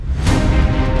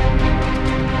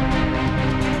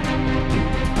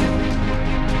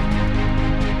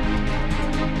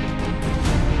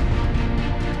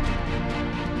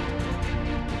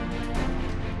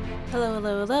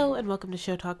and welcome to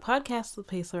Show Talk Podcast, the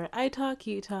place where I talk,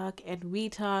 you talk, and we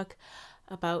talk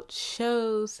about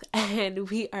shows. And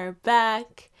we are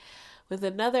back with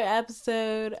another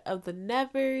episode of The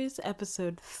Nevers,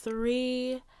 episode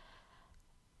 3.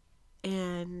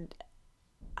 And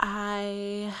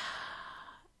I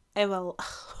am a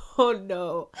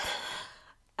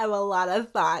lot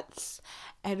of thoughts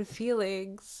and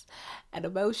feelings and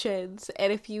emotions.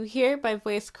 And if you hear my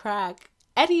voice crack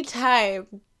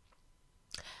anytime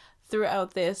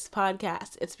throughout this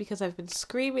podcast, it's because I've been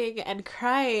screaming and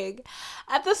crying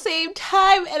at the same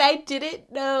time, and I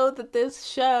didn't know that this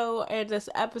show and this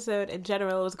episode in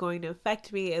general was going to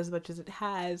affect me as much as it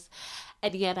has,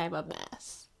 and yet I'm a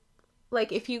mess.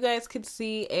 Like, if you guys could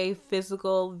see a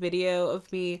physical video of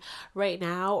me right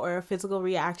now, or a physical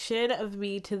reaction of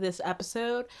me to this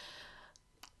episode,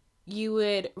 you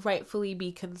would rightfully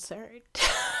be concerned.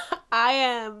 I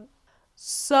am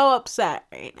so upset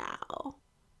right now.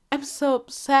 I'm so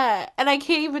upset, and I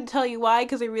can't even tell you why,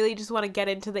 because I really just want to get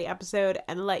into the episode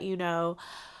and let you know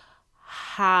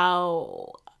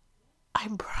how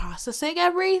I'm processing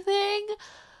everything.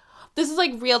 This is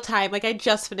like real time. Like, I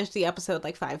just finished the episode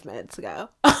like 5 minutes ago.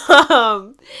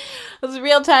 It was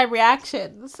real time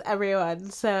reactions, everyone.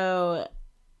 So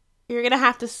you're gonna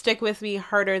have to stick with me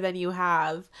harder than you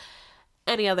have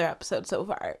any other episode so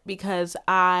far, because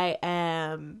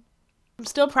I'm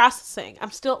still processing.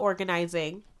 I'm still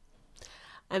organizing.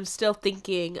 I'm still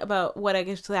thinking about what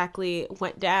exactly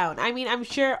went down. I mean, I'm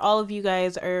sure all of you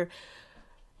guys are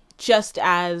just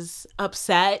as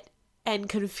upset and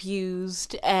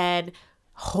confused and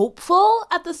hopeful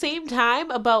at the same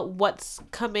time about what's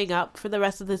coming up for the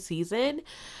rest of the season.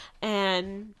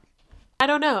 And I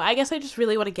don't know. I guess I just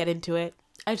really want to get into it.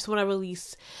 I just want to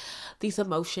release these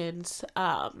emotions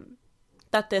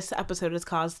that this episode has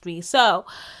caused me. So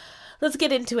let's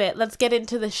get into it. Let's get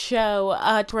into the show.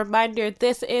 Reminder,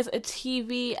 this is a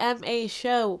TVMA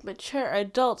show, mature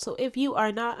adult. So if you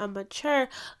are not a mature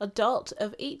adult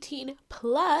of 18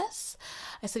 plus,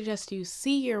 I suggest you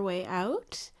see your way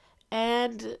out.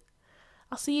 And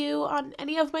I'll see you on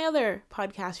any of my other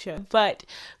podcast shows. But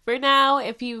for now,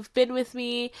 if you've been with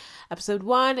me, episode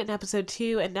 1 and episode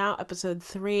 2 and now episode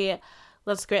 3,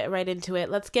 let's get right into it.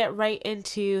 Let's get right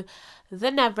into The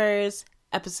Nevers,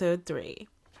 episode 3.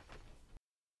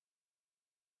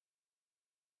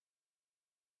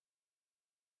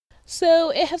 So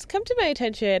it has come to my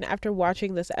attention after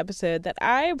watching this episode that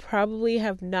I probably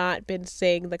have not been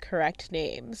saying the correct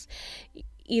names,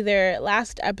 either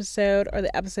last episode or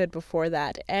the episode before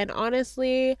that. And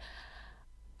honestly,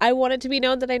 I want it to be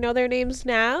known that I know their names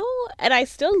now, and I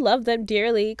still love them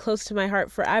dearly, close to my heart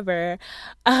forever.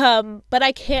 But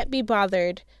I can't be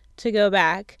bothered to go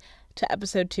back to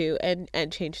episode 2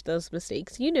 and change those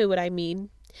mistakes. You knew what I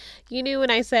mean. You knew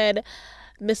when I said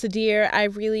Miss Adair, I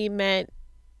really meant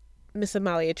Miss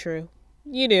Amalia True.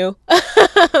 You knew.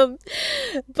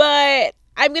 But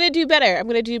I'm going to do better. I'm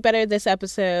going to do better this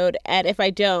episode. And if I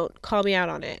don't, call me out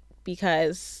on it,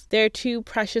 because they're too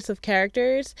precious of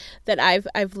characters that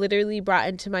I've literally brought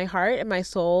into my heart and my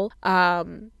soul,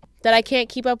 that I can't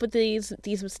keep up with these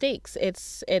mistakes.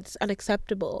 It's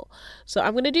unacceptable. So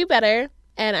I'm going to do better.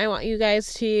 And I want you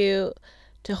guys to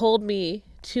hold me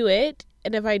to it.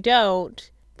 And if I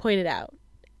don't, point it out.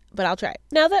 But I'll try.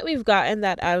 Now that we've gotten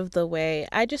that out of the way,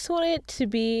 I just want it to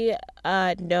be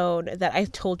known that I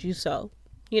told you so.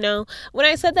 You know, when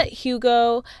I said that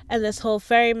Hugo and this whole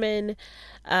ferryman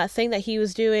thing that he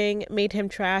was doing made him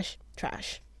trash.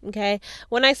 Okay?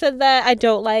 When I said that I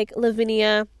don't like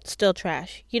Lavinia, still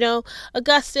trash. You know,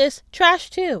 Augustus, trash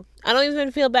too. I don't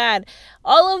even feel bad.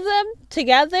 All of them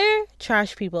together,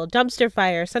 trash people. Dumpster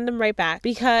fire. Send them right back.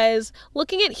 Because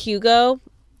looking at Hugo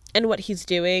and what he's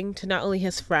doing to not only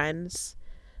his friends,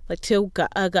 like to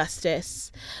Augustus,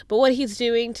 but what he's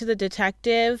doing to the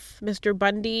detective, Mr.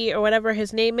 Bundy, or whatever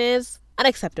his name is,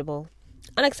 unacceptable.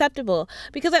 Unacceptable.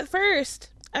 Because at first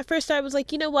I was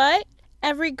like, you know what?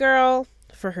 Every girl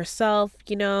for herself,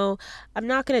 you know, I'm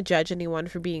not going to judge anyone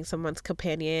for being someone's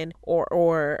companion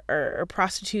or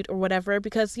prostitute or whatever,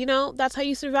 because, you know, that's how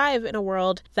you survive in a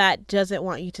world that doesn't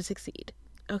want you to succeed.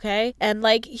 Okay? And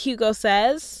like Hugo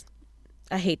says,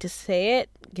 I hate to say it,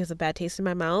 gives a bad taste in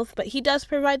my mouth, but he does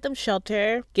provide them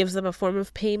shelter, gives them a form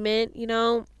of payment, you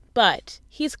know, but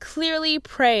he's clearly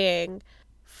praying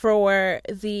for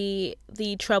the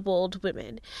troubled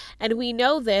women. And we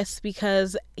know this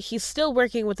because he's still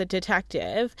working with a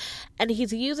detective, and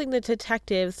he's using the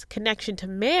detective's connection to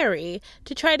Mary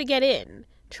to try to get in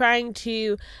trying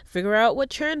to figure out what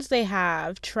churns they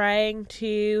have, trying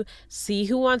to see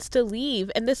who wants to leave.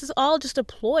 And this is all just a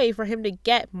ploy for him to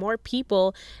get more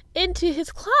people into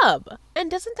his club.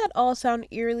 And doesn't that all sound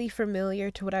eerily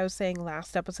familiar to what I was saying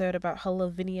last episode about how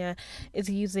Lavinia is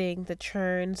using the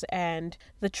churns and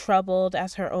the troubled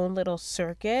as her own little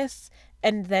circus?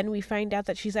 And then we find out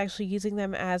that she's actually using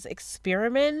them as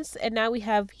experiments. And now we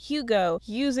have Hugo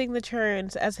using the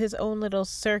churns as his own little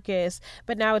circus.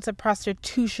 But now it's a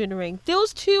prostitution ring.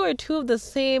 Those two are two of the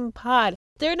same pod.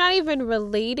 They're not even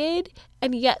related.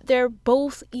 And yet they're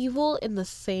both evil in the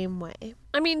same way.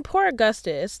 I mean, poor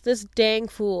Augustus, this dang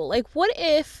fool. Like, what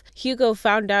if Hugo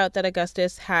found out that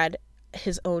Augustus had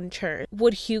his own churn?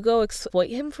 Would Hugo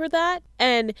exploit him for that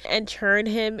and turn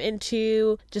him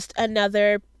into just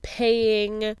another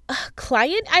paying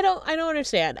client? I don't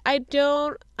understand. I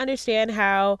don't understand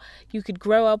how you could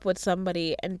grow up with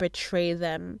somebody and betray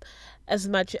them as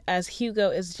much as Hugo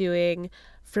is doing.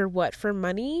 For what? For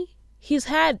money? He's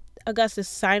had Augustus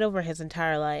sign over his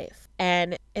entire life.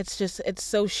 And it's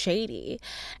so shady.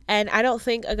 And I don't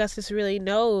think Augustus really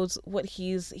knows what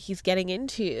he's getting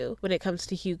into when it comes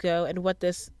to Hugo, and what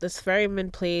this ferryman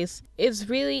place is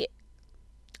really.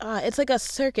 It's like a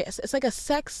circus. It's like a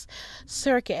sex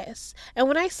circus. And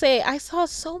when I say I saw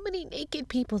so many naked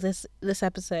people this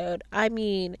episode, I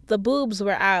mean, the boobs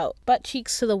were out, butt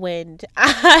cheeks to the wind.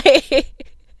 I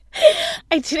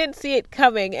didn't see it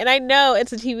coming, and I know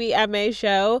it's a TVMA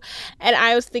show, and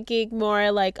I was thinking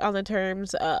more like on the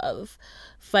terms of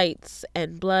fights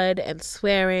and blood and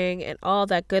swearing and all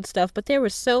that good stuff, but there were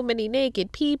so many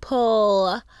naked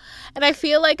people, and I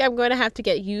feel like I'm going to have to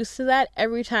get used to that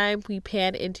every time we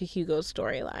pan into Hugo's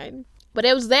storyline. But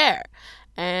it was there,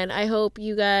 and I hope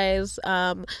you guys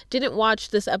didn't watch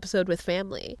this episode with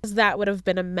family, because that would have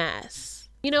been a mess.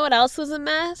 You know what else was a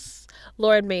mess?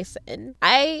 Lord Mason.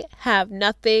 I have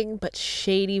nothing but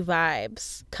shady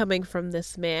vibes coming from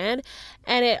this man.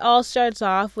 And it all starts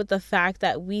off with the fact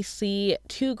that we see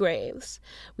two graves.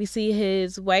 We see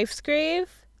his wife's grave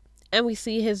and we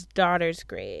see his daughter's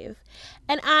grave.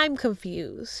 And I'm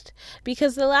confused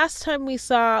because the last time we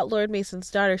saw Lord Mason's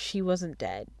daughter, she wasn't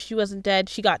dead. She wasn't dead.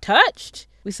 She got touched.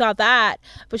 We saw that,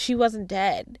 but she wasn't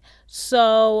dead.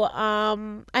 So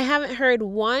I haven't heard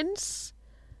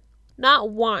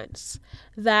not once,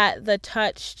 that the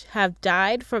touched have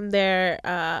died from their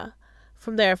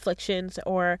afflictions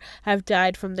or have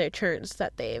died from their churns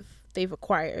that they've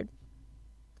acquired.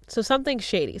 So something's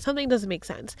shady. Something doesn't make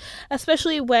sense,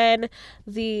 especially when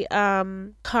the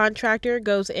contractor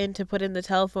goes in to put in the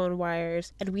telephone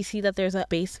wires, and we see that there's a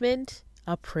basement,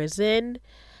 a prison,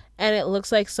 and it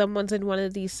looks like someone's in one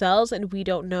of these cells, and we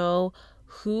don't know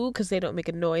who, because they don't make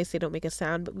a noise, they don't make a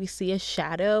sound, but we see a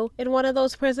shadow in one of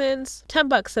those prisons.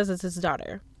 $10 says it's his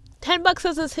daughter. $10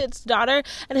 says it's his daughter,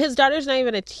 and his daughter's not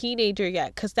even a teenager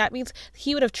yet, because that means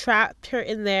he would have trapped her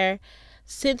in there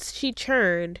since she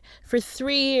churned for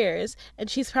 3 years, and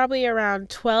she's probably around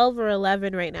 12 or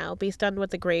 11 right now, based on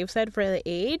what the grave said for the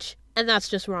age. And that's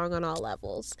just wrong on all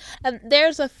levels. And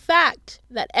there's a fact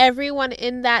that everyone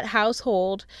in that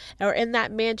household or in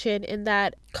that mansion, in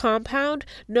that compound,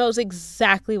 knows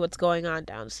exactly what's going on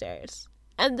downstairs.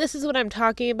 And this is what I'm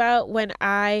talking about when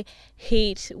I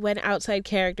hate when outside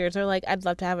characters are like, I'd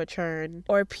love to have a churn.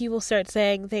 Or people start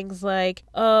saying things like,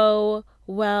 oh,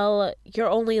 well, you're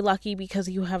only lucky because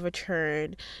you have a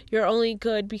churn. You're only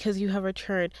good because you have a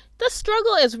churn. The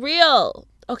struggle is real.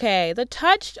 Okay, the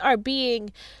touched are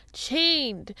being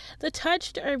chained. The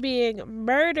touched are being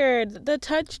murdered. The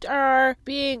touched are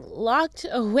being locked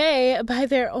away by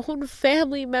their own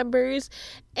family members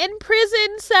in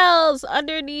prison cells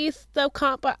underneath the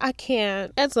I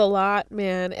can't. It's a lot,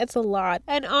 man. It's a lot.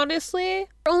 And honestly,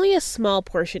 we're only a small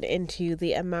portion into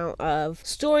the amount of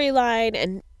storyline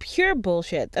and pure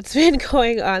bullshit that's been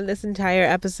going on this entire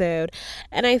episode.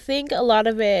 And I think a lot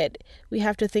of it we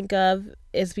have to think of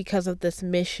is because of this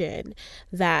mission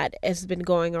that has been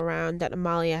going around that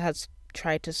Amalia has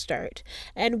tried to start.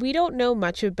 And we don't know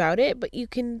much about it, but you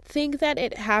can think that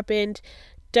it happened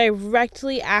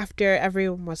directly after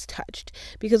everyone was touched,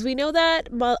 because we know that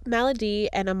Malady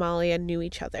and Amalia knew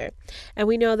each other, and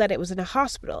we know that it was in a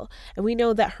hospital, and we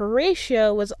know that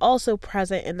Horatio was also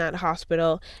present in that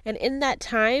hospital, and in that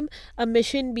time a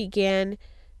mission began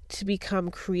to become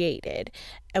created,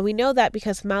 and we know that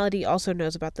because Malady also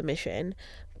knows about the mission,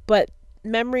 but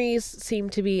memories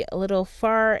seem to be a little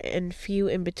far and few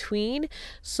in between,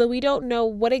 so we don't know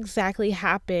what exactly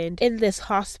happened in this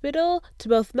hospital to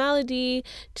both Malady,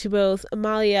 to both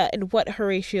Amalia, and what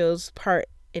Horatio's part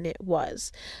in it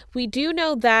was. We do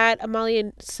know that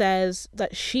Amalia says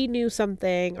that she knew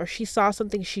something or she saw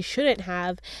something she shouldn't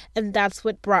have, and that's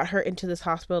what brought her into this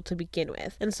hospital to begin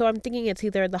with. And so I'm thinking it's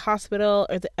either the hospital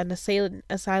or an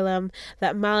asylum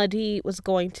that Malady was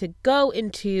going to go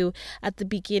into at the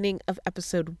beginning of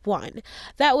episode 1.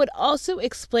 That would also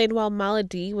explain why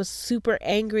Malady was super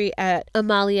angry at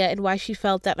Amalia and why she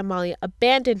felt that Amalia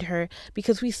abandoned her,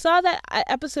 because we saw that at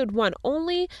episode 1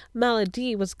 only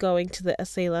Malady was going to the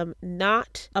asylum,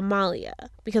 not Amalia,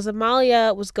 because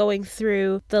Amalia was going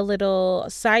through the little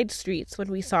side streets when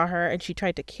we saw her and she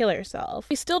tried to kill herself.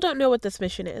 We still don't know what this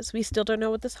mission is. We still don't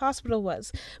know what this hospital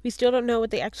was. We still don't know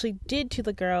what they actually did to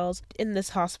the girls in this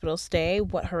hospital stay,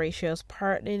 what Horatio's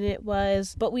part in it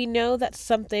was, but we know that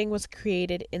something was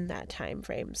created in that time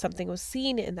frame. Something was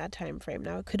seen in that time frame.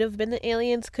 Now, it could have been the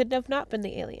aliens, could have not been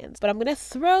the aliens, but I'm going to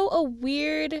throw a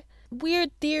weird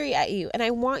theory at you, and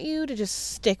I want you to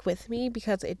just stick with me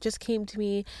because it just came to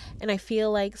me and I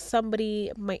feel like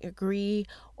somebody might agree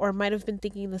or might have been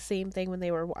thinking the same thing when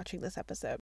they were watching this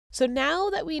episode. So now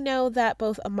that we know that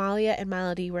both Amalia and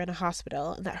Malady were in a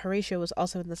hospital and that Horatio was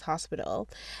also in this hospital,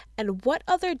 and what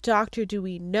other doctor do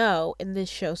we know in this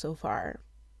show so far?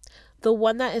 The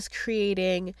one that is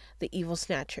creating the evil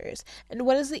snatchers. And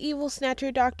what is the evil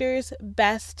snatcher doctor's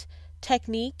best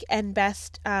technique and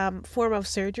best form of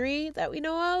surgery that we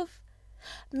know of?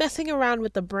 Messing around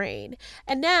with the brain.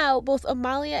 And now both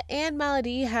Amalia and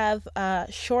Malady have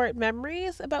short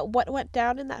memories about what went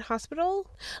down in that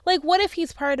hospital. Like, what if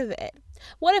he's part of it?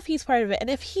 What if he's part of it? And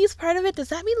if he's part of it, does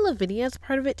that mean Lavinia's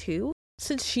part of it too?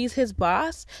 Since she's his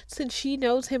boss? Since she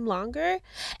knows him longer?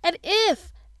 And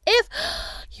if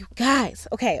you guys,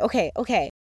 okay.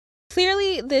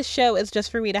 Clearly, this show is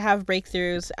just for me to have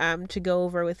breakthroughs to go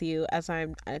over with you as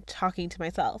I'm talking to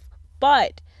myself.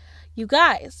 But, you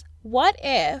guys, what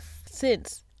if,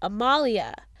 since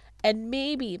Amalia and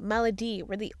maybe Malady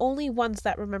were the only ones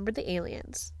that remembered the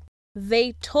aliens,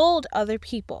 they told other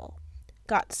people,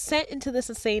 got sent into this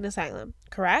insane asylum,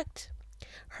 correct?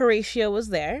 Horatio was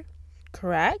there,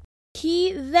 correct?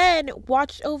 He then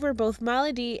watched over both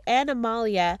Malady and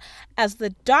Amalia as the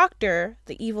doctor,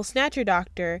 the evil snatcher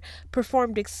doctor,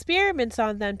 performed experiments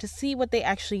on them to see what they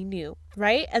actually knew,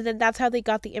 right? And then that's how they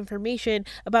got the information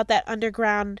about that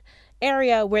underground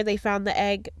area where they found the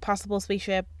egg possible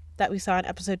spaceship that we saw in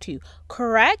episode 2,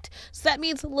 correct? So that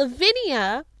means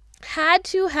Lavinia had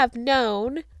to have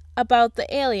known about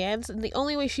the aliens, and the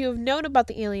only way she would have known about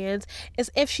the aliens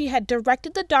is if she had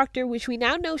directed the doctor, which we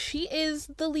now know she is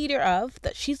the leader of,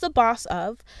 that she's the boss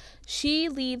of. She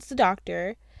leads the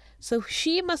doctor, so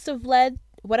she must have led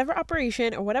whatever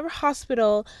operation or whatever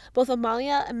hospital both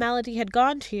Amalia and Malady had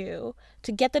gone to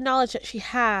get the knowledge that she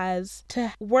has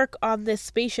to work on this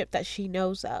spaceship that she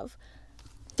knows of.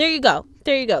 There you go.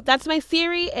 That's my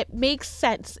theory. It makes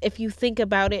sense if you think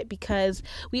about it, because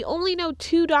we only know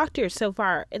 2 doctors so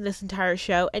far in this entire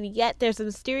show, and yet there's a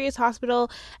mysterious hospital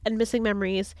and missing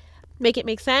memories. Make it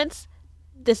make sense?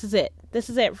 This is it. This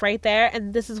is it right there,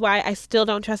 and this is why I still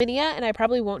don't trust Lavinia, and I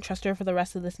probably won't trust her for the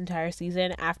rest of this entire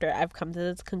season after I've come to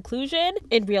this conclusion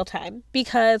in real time,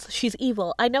 because she's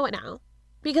evil. I know it now.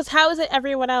 Because how is it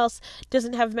everyone else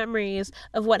doesn't have memories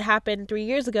of what happened 3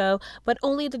 years ago, but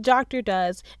only the doctor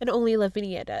does and only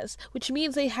Lavinia does? Which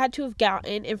means they had to have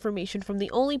gotten information from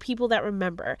the only people that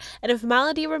remember. And if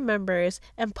Malady remembers,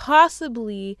 and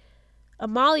possibly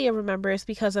Amalia remembers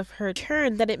because of her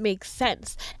turn, then it makes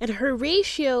sense. And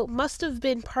Horatio must have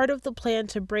been part of the plan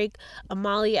to break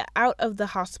Amalia out of the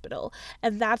hospital.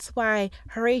 And that's why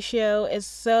Horatio is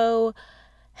so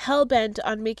hell-bent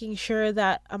on making sure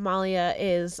that Amalia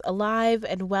is alive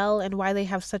and well, and why they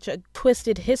have such a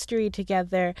twisted history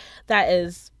together that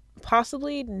is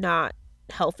possibly not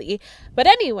healthy. But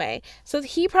anyway, so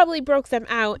he probably broke them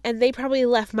out, and they probably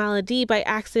left Malady by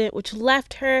accident, which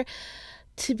left her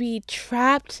to be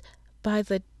trapped by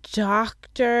the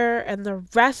doctor and the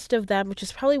rest of them, which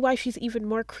is probably why she's even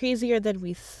more crazier than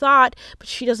we thought, but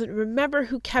she doesn't remember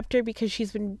who kept her because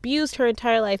she's been abused her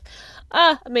entire life.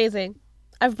 Amazing.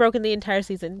 I've broken the entire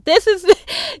season. This is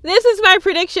my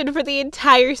prediction for the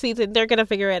entire season. They're going to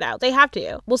figure it out. They have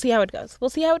to. We'll see how it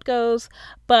goes.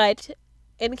 But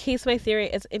in case my theory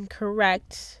is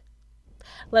incorrect,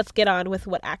 let's get on with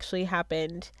what actually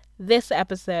happened this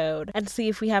episode and see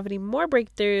if we have any more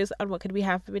breakthroughs on what could be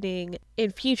happening in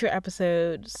future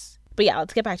episodes. But yeah,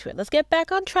 let's get back to it. Let's get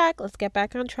back on track.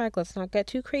 Let's not get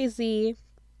too crazy.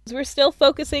 We're still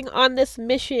focusing on this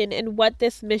mission and what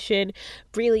this mission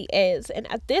really is. And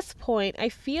at this point, I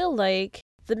feel like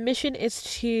the mission is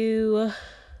to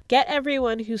get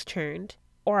everyone who's turned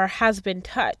or has been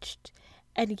touched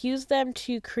and use them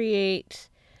to create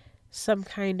some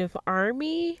kind of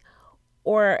army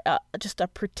or just a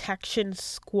protection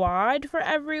squad for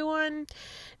everyone,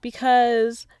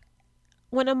 because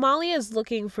when Amalia is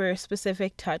looking for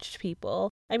specific touched people,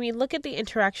 I mean, look at the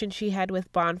interaction she had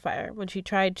with Bonfire when she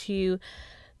tried to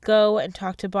go and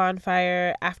talk to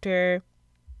Bonfire after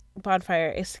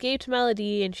Bonfire escaped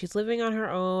Melody and she's living on her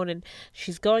own and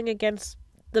she's going against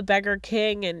the Beggar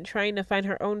King and trying to find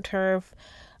her own turf.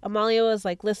 Amalia was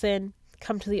like, listen,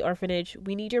 come to the orphanage.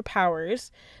 We need your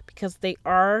powers because they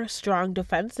are strong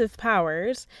defensive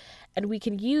powers and we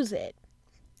can use it.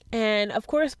 And of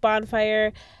course,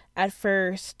 Bonfire at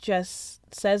first just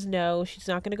says no. She's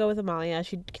not going to go with Amalia.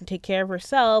 She can take care of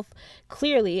herself,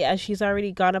 clearly, as she's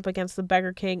already gone up against the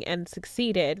Beggar King and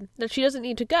succeeded, that she doesn't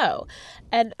need to go.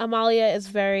 And Amalia is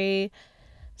very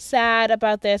sad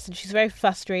about this, and she's very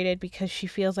frustrated because she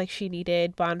feels like she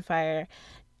needed Bonfire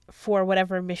for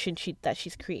whatever mission that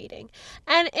she's creating.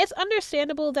 And it's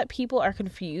understandable that people are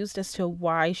confused as to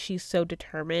why she's so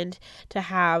determined to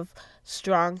have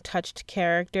strong touched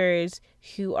characters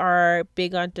who are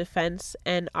big on defense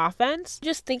and offense.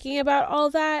 Just thinking about all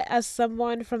that as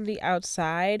someone from the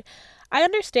outside, I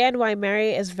understand why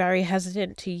Mary is very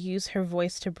hesitant to use her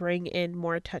voice to bring in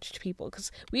more touched people, because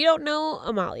we don't know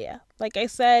Amalia. Like I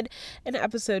said in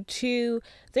episode 2,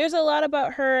 there's a lot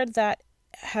about her that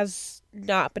has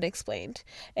not been explained.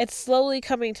 It's slowly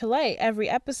coming to light every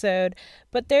episode,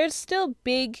 but there's still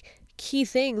big key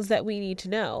things that we need to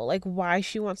know, like why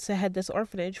she wants to head this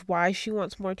orphanage, why she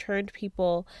wants more turned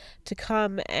people to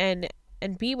come and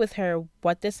be with her,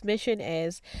 what this mission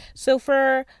is. So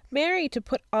for Mary to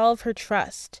put all of her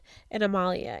trust in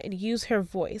Amalia and use her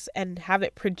voice and have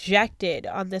it projected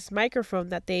on this microphone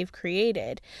that they've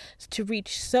created to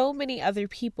reach so many other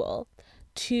people,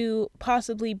 to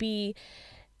possibly be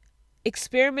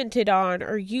experimented on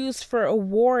or used for a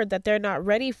war that they're not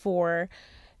ready for,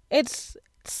 it's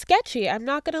sketchy. I'm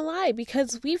not gonna lie,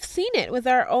 because we've seen it with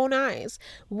our own eyes.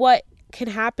 What can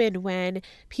happen when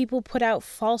people put out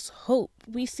false hope.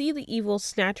 We see the evil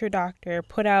Snatcher Doctor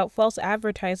put out false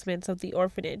advertisements of the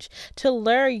orphanage to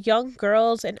lure young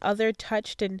girls and other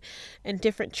touched and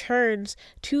different churns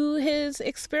to his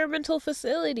experimental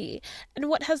facility. And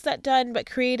what has that done but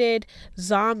created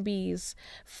zombies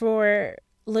for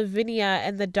Lavinia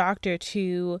and the Doctor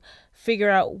to figure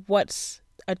out what's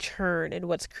a churn and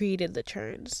what's created the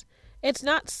churns. It's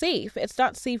not safe. It's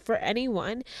not safe for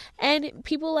anyone. And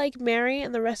people like Mary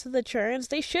and the rest of the churns,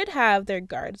 they should have their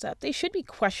guards up. They should be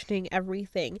questioning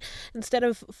everything instead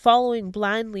of following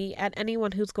blindly at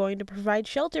anyone who's going to provide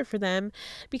shelter for them.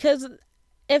 Because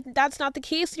if that's not the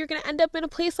case, you're going to end up in a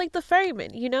place like the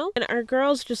Ferryman, you know? And our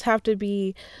girls just have to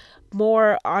be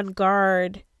more on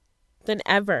guard than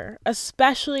ever,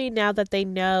 especially now that they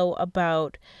know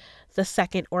about the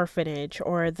second orphanage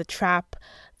or the trap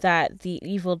that the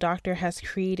evil doctor has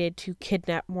created to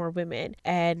kidnap more women.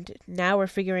 And now we're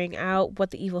figuring out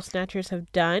what the evil snatchers have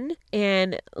done.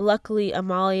 And luckily,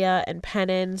 Amalia and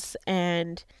Penance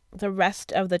and the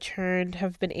rest of the churned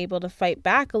have been able to fight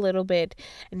back a little bit.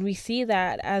 And we see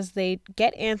that as they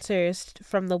get answers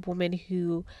from the woman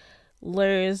who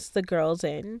lures the girls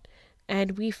in.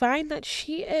 And we find that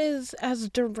she is as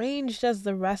deranged as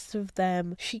the rest of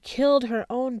them. She killed her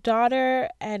own daughter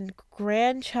and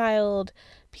grandchild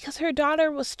because her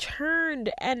daughter was churned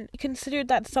and considered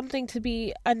that something to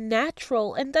be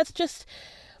unnatural. And that's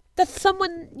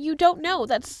someone you don't know.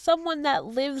 That's someone that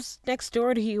lives next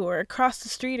door to you or across the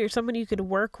street or someone you could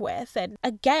work with. And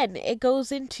again, it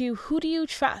goes into, who do you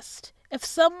trust? If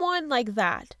someone like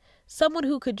that, someone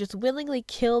who could just willingly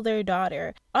kill their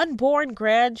daughter, unborn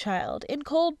grandchild, in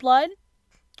cold blood,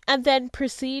 and then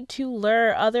proceed to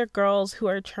lure other girls who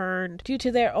are churned due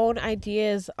to their own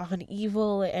ideas on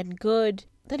evil and good,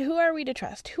 then who are we to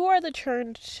trust? Who are the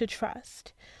churned to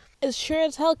trust? It sure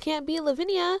as hell can't be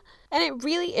Lavinia. And it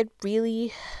really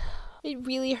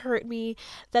hurt me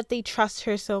that they trust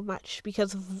her so much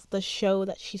because of the show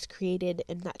that she's created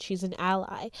and that she's an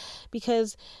ally.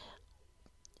 Because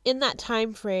in that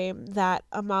time frame that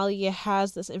Amalia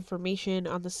has this information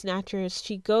on the Snatchers,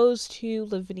 she goes to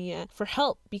Lavinia for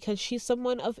help because she's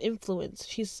someone of influence.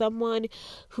 She's someone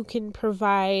who can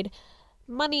provide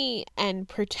money and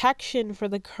protection for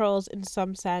the girls in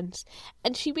some sense.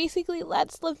 And she basically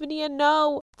lets Lavinia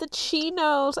know that she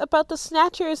knows about the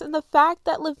Snatchers, and the fact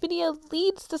that Lavinia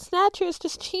leads the Snatchers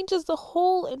just changes the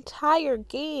whole entire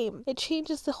game. It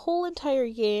changes the whole entire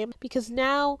game because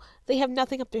now they have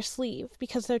nothing up their sleeve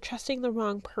because they're trusting the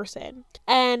wrong person.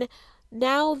 And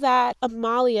now that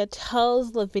Amalia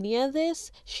tells Lavinia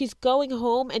this, she's going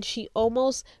home and she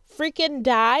almost freaking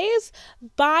dies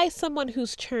by someone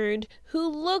who's turned, who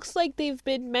looks like they've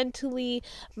been mentally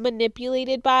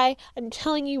manipulated by. I'm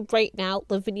telling you right now,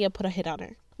 Lavinia put a hit on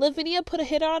her. Lavinia put a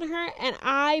hit on her, and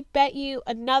I bet you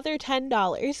another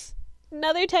 $10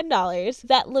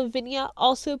 that Lavinia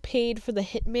also paid for the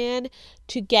hitman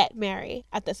to get Mary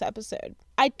at this episode.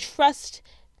 I trust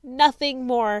nothing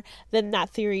more than that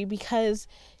theory, because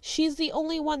she's the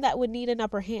only one that would need an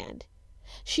upper hand.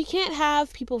 She can't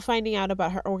have people finding out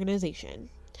about her organization.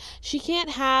 She can't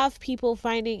have people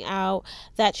finding out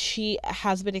that she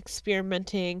has been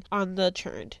experimenting on the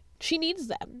churned. She needs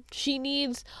them. She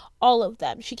needs all of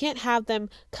them. She can't have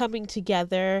them coming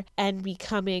together and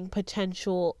becoming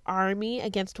potential army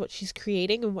against what she's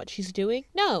creating and what she's doing.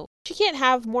 No. She can't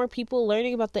have more people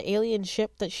learning about the alien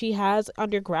ship that she has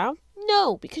underground.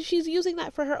 No, because she's using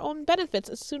that for her own benefits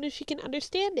as soon as she can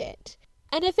understand it.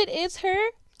 And if it is her,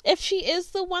 if she is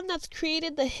the one that's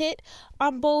created the hit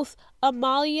on both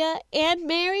Amalia and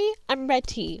Mary, I'm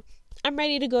ready. I'm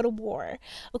ready to go to war,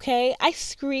 okay? I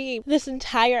screamed this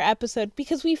entire episode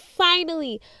because we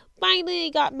finally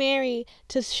got Mary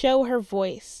to show her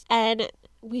voice. And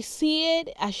we see it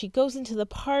as she goes into the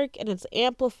park and it's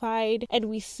amplified, and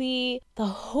we see the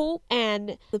hope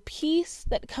and the peace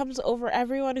that comes over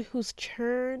everyone who's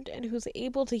churned and who's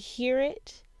able to hear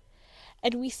it.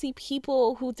 And we see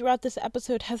people who throughout this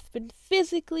episode have been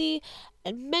physically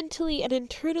and mentally and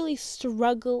internally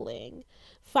struggling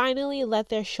finally let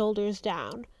their shoulders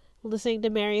down, listening to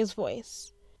Mary's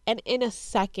voice. And in a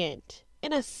second,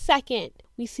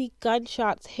 we see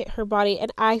gunshots hit her body,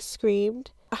 and I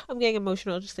screamed. I'm getting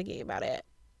emotional just thinking about it,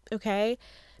 okay?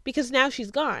 Because now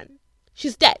she's gone.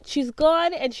 She's dead. She's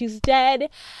gone and she's dead.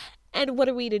 And what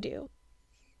are we to do?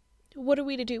 What are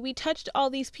we to do? We touched all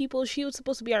these people. She was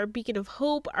supposed to be our beacon of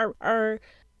hope, our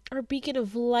beacon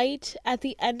of light at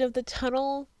the end of the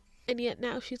tunnel, and yet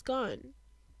now she's gone.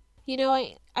 You know,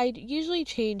 I usually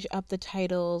change up the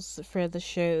titles for the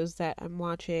shows that I'm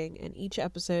watching in each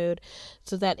episode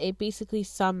so that it basically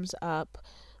sums up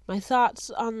my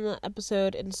thoughts on the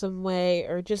episode in some way,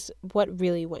 or just what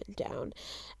really went down.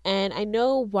 And I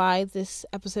know why this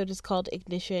episode is called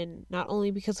Ignition, not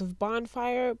only because of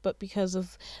Bonfire, but because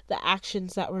of the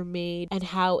actions that were made and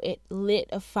how it lit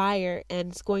a fire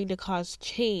and it's going to cause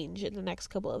change in the next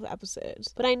couple of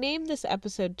episodes. But I named this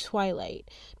episode Twilight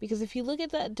because if you look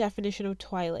at the definition of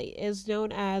twilight, it is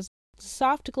known as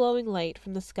soft glowing light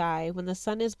from the sky when the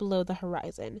sun is below the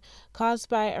horizon, caused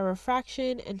by a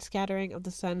refraction and scattering of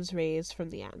the sun's rays from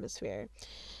the atmosphere.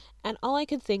 And all I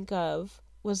could think of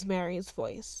was Mary's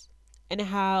voice and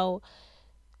how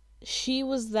she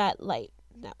was that light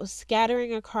that was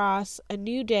scattering across a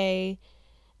new day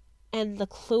and the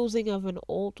closing of an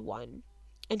old one.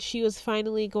 And she was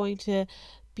finally going to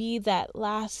be that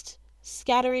last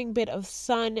scattering bit of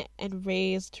sun and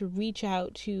rays to reach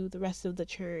out to the rest of the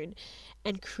churn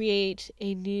and create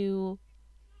a new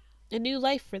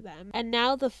life for them. And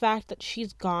now the fact that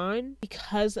she's gone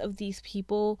because of these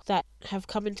people that have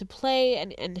come into play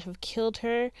and have killed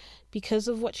her because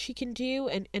of what she can do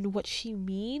and what she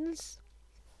means,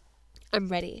 I'm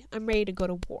ready to go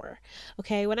to war.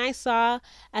 Okay, when I saw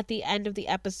at the end of the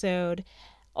episode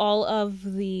all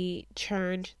of the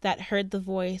churned that heard the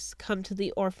voice come to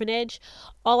the orphanage,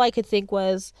 all I could think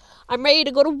was, I'm ready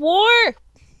to go to war.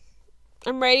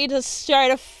 I'm ready to start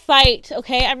a fight,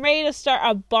 okay? I'm ready to start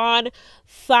a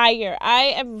bonfire. I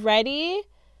am ready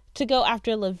to go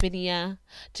after Lavinia,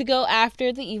 to go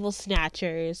after the evil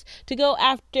snatchers, to go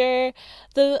after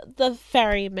the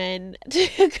ferryman,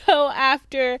 to go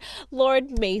after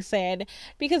Lord Mason,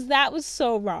 because that was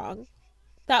so wrong.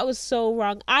 That was so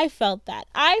wrong. I felt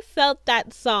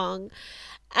that song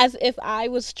as if I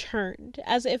was churned,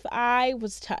 as if I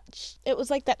was touched. It was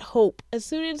like that hope. As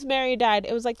soon as Mary died,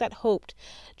 it was like that hope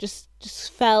just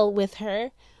fell with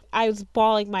her. I was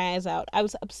bawling my eyes out. I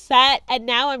was upset, and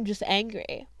now I'm just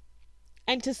angry.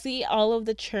 And to see all of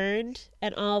the churned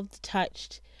and all of the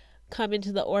touched come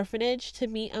into the orphanage to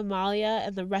meet Amalia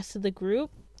and the rest of the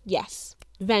group, yes,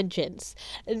 vengeance.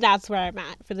 And that's where I'm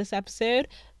at for this episode.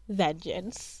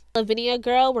 Vengeance. Lavinia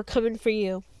girl, we're coming for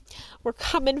you. We're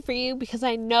coming for you because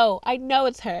I know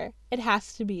it's her. It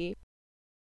has to be.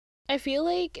 I feel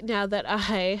like now that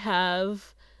I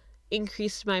have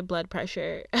increased my blood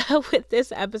pressure with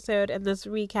this episode and this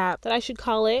recap, that I should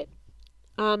call it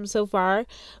so far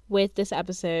with this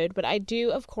episode. But I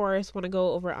do, of course, want to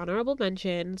go over honorable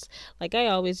mentions like I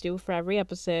always do for every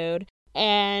episode.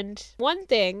 And one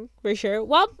thing for sure,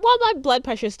 while my blood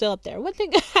pressure is still up there, one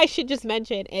thing I should just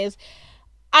mention is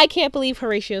I can't believe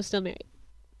Horatio's still married.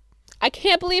 I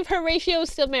can't believe Horatio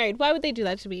is still married. Why would they do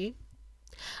that to me?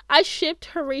 I shipped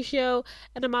Horatio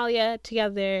and Amalia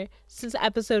together since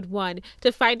episode 1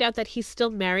 to find out that he's still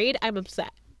married. I'm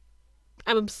upset.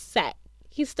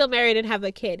 He's still married and have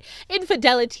a kid.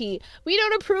 Infidelity. We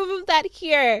don't approve of that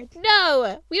here.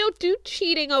 No. We don't do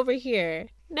cheating over here.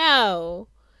 No.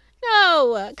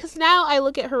 Because now I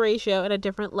look at Horatio in a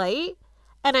different light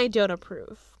and I don't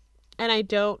approve. And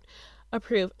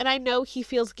I know he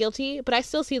feels guilty, but I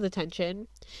still see the tension.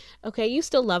 Okay, you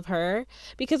still love her.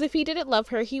 Because if he didn't love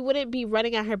her, he wouldn't be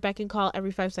running at her beck and call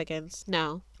every 5 seconds.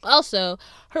 No. Also,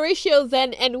 Horatio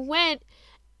then went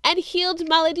and healed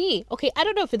Malady. Okay, I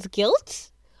don't know if it's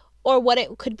guilt or what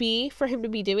it could be for him to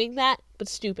be doing that, but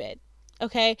stupid.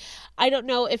 Okay, I don't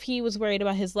know if he was worried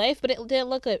about his life, but it didn't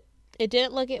look it. It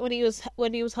didn't look it when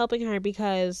he was helping her,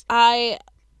 because I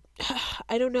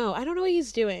don't know. I don't know what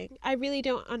he's doing. I really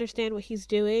don't understand what he's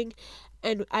doing,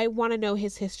 and I want to know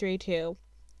his history too,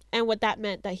 and what that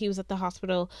meant that he was at the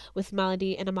hospital with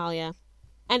Malady and Amalia,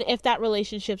 and if that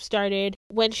relationship started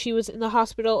when she was in the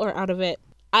hospital or out of it.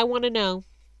 I want to know.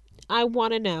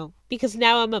 Because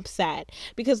now I'm upset,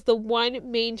 because the one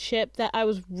main ship that I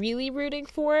was really rooting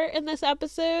for in this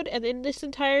episode and in this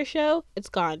entire show, it's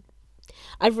gone.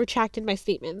 I've retracted my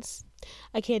statements.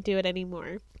 I can't do it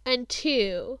anymore. And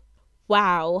 2,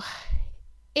 wow,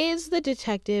 is the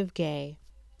detective gay?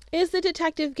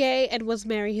 And was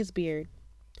Mary his beard?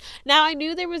 Now, I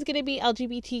knew there was going to be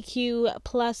LGBTQ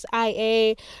plus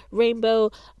IA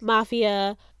rainbow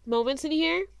mafia moments in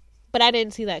here, but I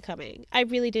didn't see that coming. I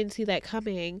really didn't see that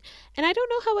coming. And I don't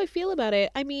know how I feel about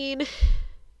it. I mean,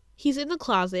 he's in the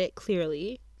closet,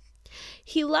 clearly.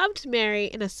 He loved Mary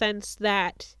in a sense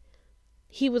that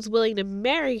he was willing to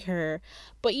marry her,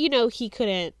 but he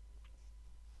couldn't.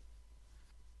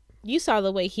 You saw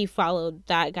the way he followed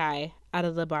that guy out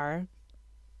of the bar.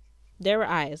 There were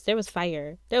eyes. There was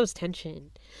fire. There was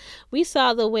tension. We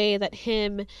saw the way that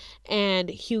him and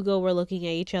Hugo were looking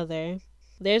at each other.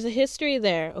 There's a history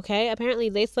there, okay? Apparently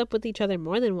they slept with each other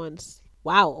more than once.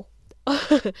 Wow.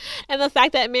 And the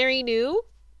fact that Mary knew.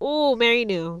 Oh, Mary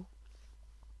knew.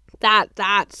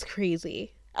 That's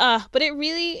crazy. But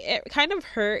it kind of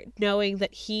hurt knowing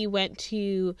that he went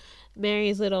to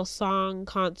Mary's little song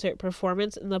concert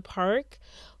performance in the park,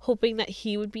 hoping that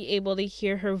he would be able to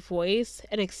hear her voice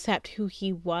and accept who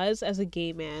he was as a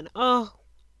gay man. Oh,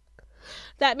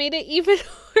 that made it even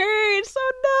worse.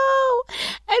 Oh no.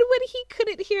 And when he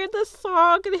couldn't hear the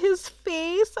song in his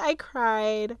face, I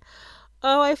cried.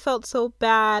 Oh, I felt so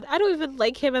bad. I don't even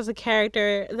like him as a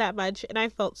character that much, and I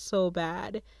felt so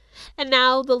bad. And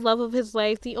now the love of his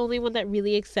life, the only one that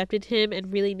really accepted him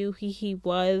and really knew who he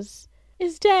was,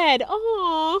 is dead.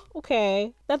 Oh,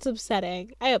 okay. That's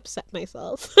upsetting. I upset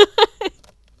myself.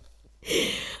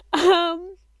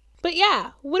 But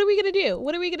yeah, what are we going to do?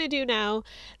 What are we going to do now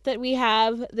that we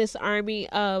have this army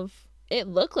of, it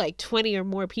looked like 20 or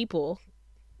more people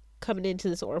coming into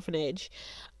this orphanage?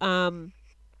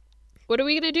 What are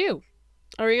we going to do?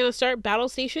 Are we going to start battle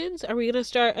stations? Are we going to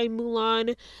start a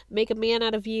Mulan, make a man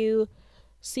out of you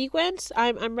sequence?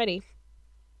 I'm ready.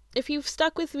 If you've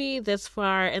stuck with me this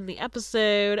far in the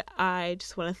episode, I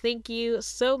just want to thank you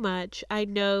so much. I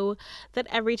know that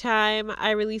every time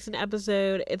I release an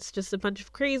episode, it's just a bunch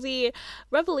of crazy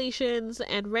revelations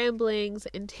and ramblings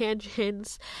and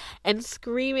tangents and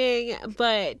screaming,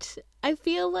 but I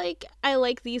feel like I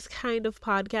like these kind of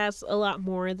podcasts a lot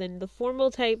more than the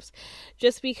formal types,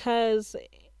 just because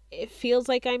it feels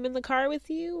like I'm in the car with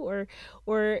you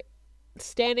or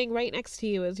standing right next to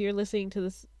you as you're listening to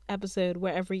this episode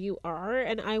wherever you are,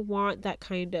 and I want that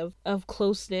kind of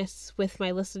closeness with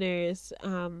my listeners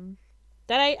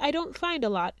that I don't find a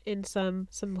lot in some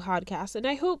podcasts. And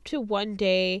I hope to one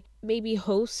day maybe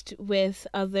host with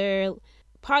other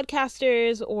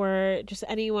podcasters or just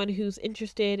anyone who's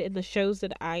interested in the shows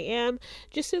that I am,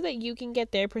 just so that you can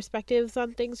get their perspectives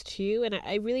on things too. And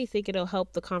I really think it'll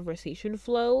help the conversation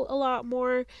flow a lot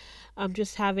more,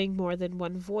 just having more than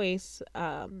one voice.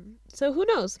 So who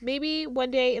knows, maybe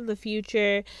one day in the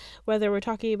future, whether we're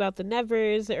talking about the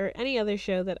Nevers or any other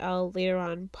show that I'll later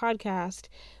on podcast,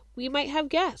 we might have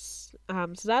guests.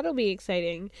 So that'll be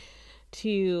exciting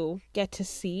to get to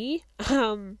see.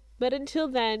 But until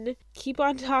then, keep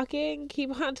on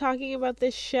talking about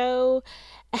this show,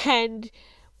 and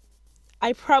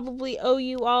I probably owe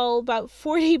you all about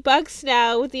 $40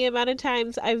 now with the amount of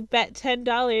times I've bet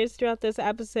 $10 throughout this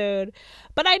episode,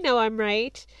 but I know I'm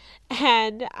right,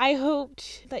 and I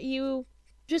hoped that you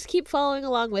just keep following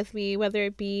along with me, whether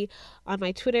it be on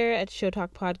my Twitter at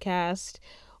Showtalk Podcast,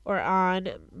 or on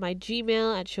my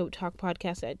Gmail at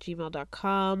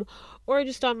showtalkpodcast@gmail.com, or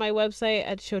just on my website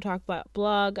at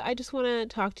showtalk.blog. I just want to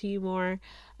talk to you more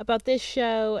about this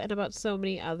show and about so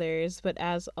many others. But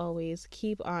as always,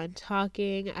 keep on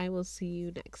talking. I will see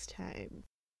you next time.